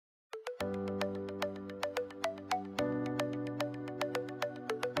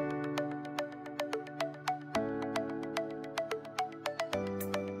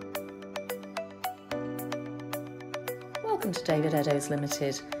Welcome to David Eddowes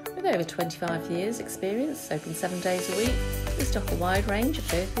Limited. With over 25 years experience, open 7 days a week, we stock a wide range of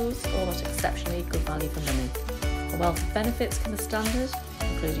vehicles, all at exceptionally good value for money. A wealth of benefits come as standard,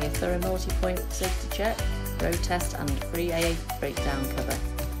 including a thorough multi-point safety check, road test and free AA breakdown cover.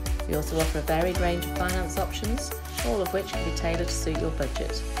 We also offer a varied range of finance options, all of which can be tailored to suit your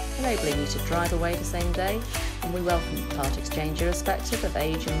budget, enabling you to drive away the same day, and we welcome part exchange irrespective of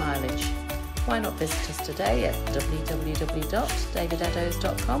age and mileage. Why not visit us today at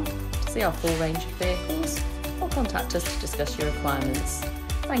www.davideddowes.com to see our full range of vehicles, or contact us to discuss your requirements.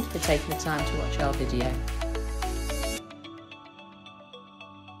 Thank you for taking the time to watch our video.